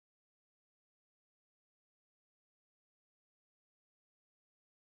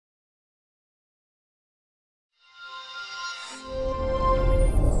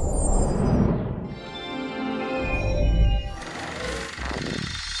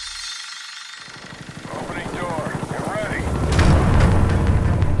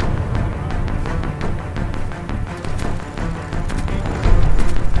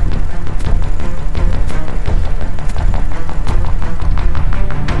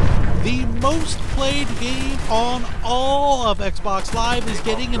most played game on all of Xbox Live is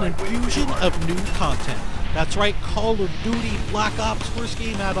getting an infusion of new content. That's right, Call of Duty Black Ops First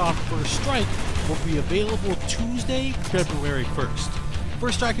Game add-on First Strike will be available Tuesday, February 1st.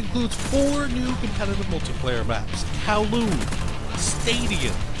 First Strike includes 4 new competitive multiplayer maps: Kowloon,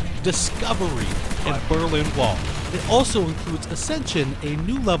 Stadium, Discovery, and Berlin Wall. It also includes Ascension, a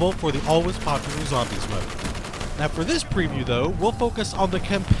new level for the always popular Zombies mode. Now for this preview though, we'll focus on the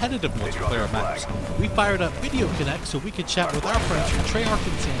competitive multiplayer maps. We fired up Video Connect so we could chat with our friends from Treyarch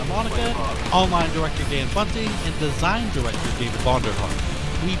in Santa Monica, online director Dan Bunting, and design director David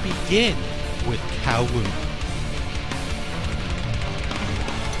Vonderhaar. We begin with Kowloon.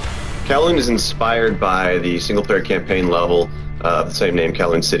 Kowloon is inspired by the single-player campaign level of the same name,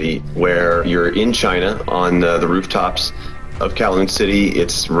 Kowloon City, where you're in China on the rooftops of Kowloon City.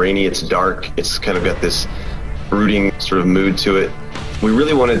 It's rainy, it's dark, it's kind of got this brooding sort of mood to it. We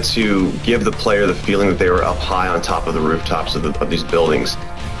really wanted to give the player the feeling that they were up high on top of the rooftops of these buildings.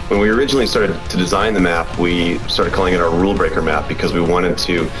 When we originally started to design the map, we started calling it our rule breaker map because we wanted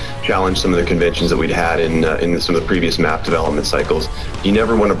to challenge some of the conventions that we'd had in some of the previous map development cycles. You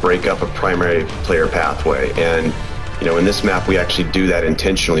never want to break up a primary player pathway, and in this map we actually do that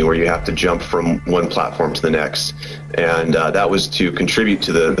intentionally, where you have to jump from one platform to the next, and that was to contribute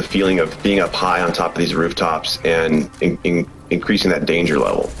to the feeling of being up high on top of these rooftops and increasing that danger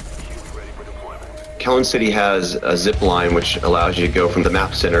level. Kowloon City has a zip line which allows you to go from the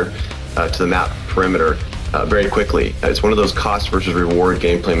map center to the map perimeter very quickly. It's one of those cost versus reward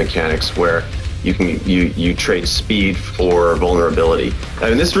gameplay mechanics where you trade speed for vulnerability. I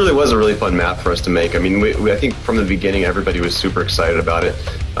mean, this really was a really fun map for us to make. I mean, I think from the beginning everybody was super excited about it,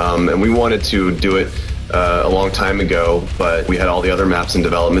 and we wanted to do it a long time ago, but we had all the other maps in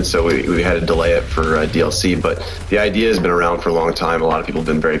development, so we had to delay it for DLC. But the idea has been around for a long time. A lot of people have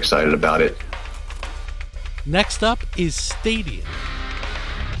been very excited about it. Next up is Stadium.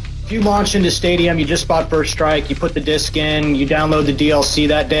 If you launch into Stadium, you just bought First Strike, you put the disc in, you download the DLC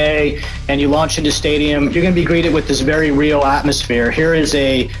that day, and you launch into Stadium, you're going to be greeted with this very real atmosphere. Here is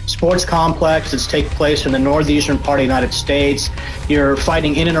a sports complex that's taking place in the northeastern part of the United States. You're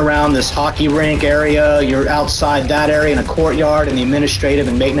fighting in and around this hockey rink area. You're outside that area in a courtyard and the administrative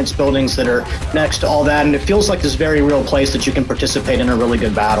and maintenance buildings that are next to all that, and it feels like this very real place that you can participate in a really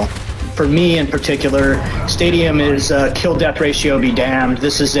good battle. For me in particular, Stadium is kill-death ratio be damned.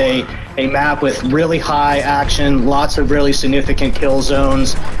 This is a map with really high action, lots of really significant kill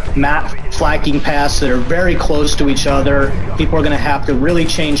zones, map flanking paths that are very close to each other. People are going to have to really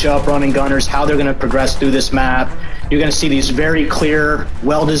change up running gunners, how they're going to progress through this map. You're going to see these very clear,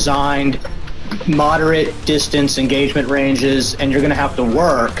 well-designed, moderate distance engagement ranges, and you're going to have to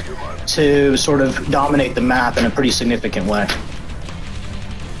work to sort of dominate the map in a pretty significant way.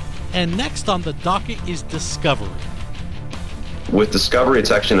 And next on the docket is Discovery. With Discovery,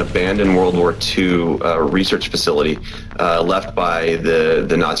 it's actually an abandoned World War II research facility left by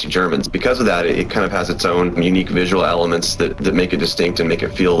the Nazi Germans. Because of that, it kind of has its own unique visual elements that make it distinct and make it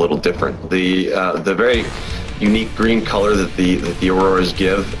feel a little different. The very unique green color that the auroras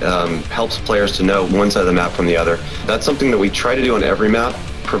give helps players to know one side of the map from the other. That's something that we try to do on every map.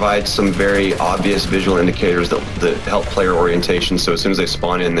 Provide some very obvious visual indicators that help player orientation, so as soon as they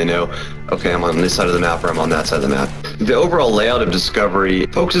spawn in, they know, okay, I'm on this side of the map or I'm on that side of the map. The overall layout of Discovery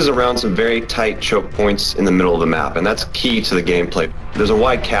focuses around some very tight choke points in the middle of the map, and that's key to the gameplay. There's a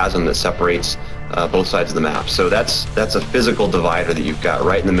wide chasm that separates both sides of the map, so that's a physical divider that you've got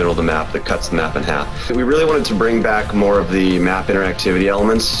right in the middle of the map that cuts the map in half. We really wanted to bring back more of the map interactivity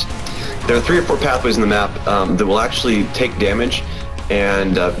elements. There are 3 or 4 pathways in the map that will actually take damage,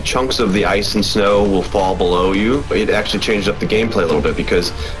 and chunks of the ice and snow will fall below you. It actually changed up the gameplay a little bit,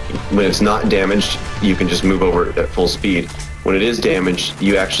 because when it's not damaged, you can just move over at full speed. When it is damaged,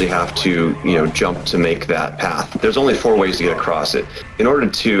 you actually have to, jump to make that path. There's only 4 ways to get across it. In order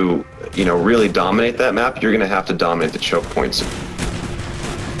to, really dominate that map, you're going to have to dominate the choke points.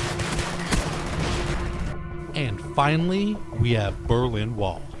 And finally, we have Berlin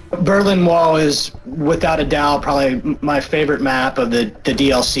Wall. Berlin Wall is, without a doubt, probably my favorite map of the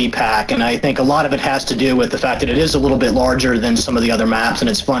DLC pack, and I think a lot of it has to do with the fact that it is a little bit larger than some of the other maps, and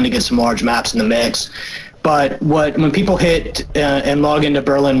it's fun to get some large maps in the mix. But when people hit and log into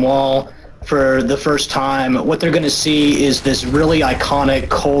Berlin Wall for the first time, what they're going to see is this really iconic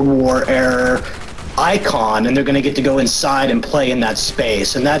Cold War era icon, and they're going to get to go inside and play in that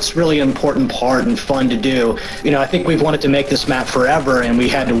space, and that's really an important part and fun to do. I think we've wanted to make this map forever, and we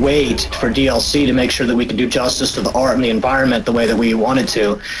had to wait for DLC to make sure that we could do justice to the art and the environment the way that we wanted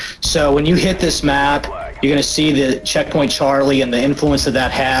to. So when you hit this map, You're going to see the Checkpoint Charlie and the influence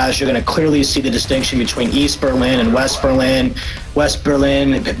that has. You're going to clearly see the distinction between East Berlin and West Berlin. West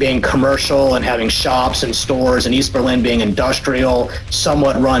Berlin being commercial and having shops and stores, and East Berlin being industrial,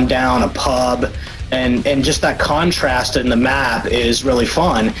 somewhat run down, a pub. And just that contrast in the map is really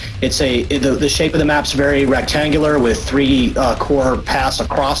fun. The shape of the map's very rectangular with 3 core paths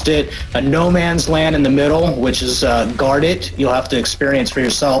across it, a no man's land in the middle, which is guarded. You'll have to experience for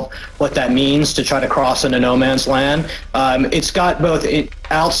yourself what that means to try to cross into no man's land. It's got both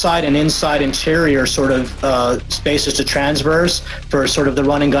outside and inside interior sort of spaces to transverse for sort of the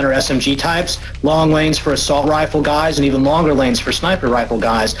run and gunner SMG types, long lanes for assault rifle guys, and even longer lanes for sniper rifle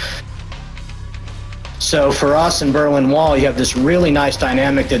guys. So for us in Berlin Wall, you have this really nice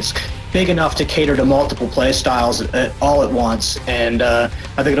dynamic that's big enough to cater to multiple play styles all at once, and I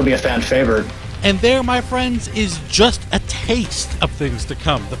think it'll be a fan favorite. And there, my friends, is just a taste of things to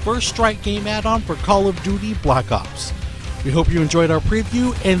come. The first Strike game add-on for Call of Duty Black Ops. We hope you enjoyed our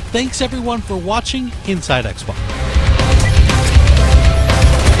preview, and thanks everyone for watching Inside Xbox.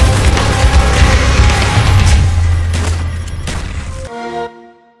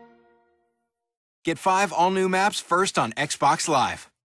 Get 5 all-new maps first on Xbox Live.